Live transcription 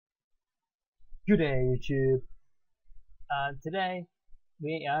Good day, YouTube. Today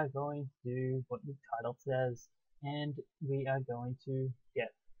we are going to do what the title says, and we are going to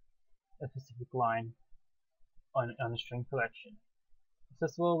get a specific line on a string collection.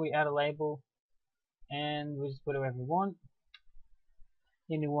 First of all, we add a label, and we just put whatever we want.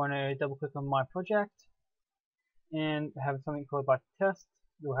 Then you want to double click on my project, and have something called like test.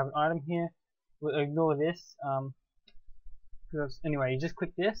 We'll have an item here. We'll ignore this, because anyway, you just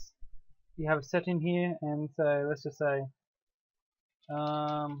click this. You have a setting here, and so let's just say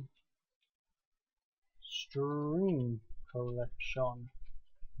string collection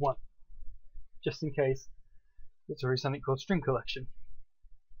 1, just in case it's already something called string collection.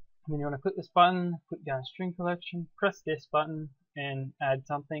 And then you want to click this button, put down string collection, press this button, and add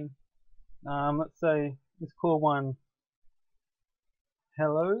something. Let's say let's call one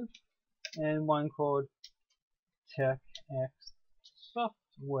hello, and one called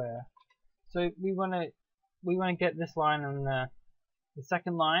TechXSoftware. So we want to get this line on the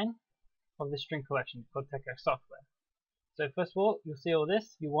second line of the string collection called TechXSoftware. So first of all, you'll see all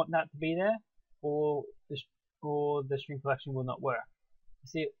this. You want that to be there, or the string collection will not work. You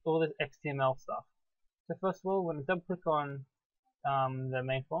see all this XML stuff. So first of all, we're going to double click on the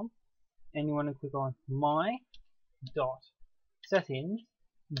main form, and you want to click on my dot settings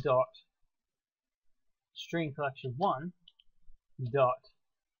dot string collection 1 dot.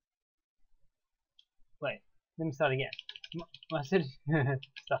 Wait, let me start again. My settings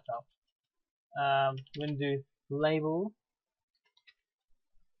stuff up. We're going to do label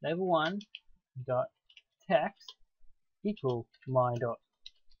 1 dot text equal my dot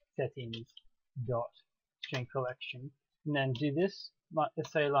settings dot string collection, and then do this.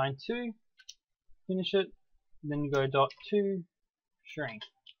 Let's say line 2, finish it, then you go dot 2 string.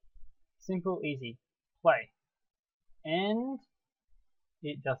 Simple, easy. Play, and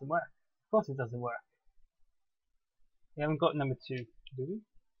it doesn't work. Of course, it doesn't work. We haven't got number 2, do we?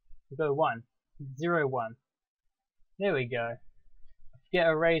 We go 1, 0, 1. There we go. Forget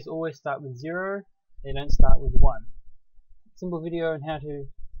arrays always start with 0, they don't start with 1. Simple video on how to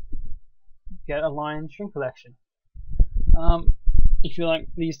get a line string collection. If you like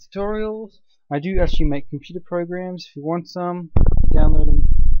these tutorials, I do actually make computer programs. If you want some, download them.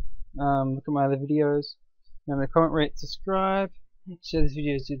 Look at my other videos. Remember to comment, rate, subscribe, share this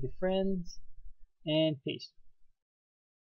video with your friends, and peace.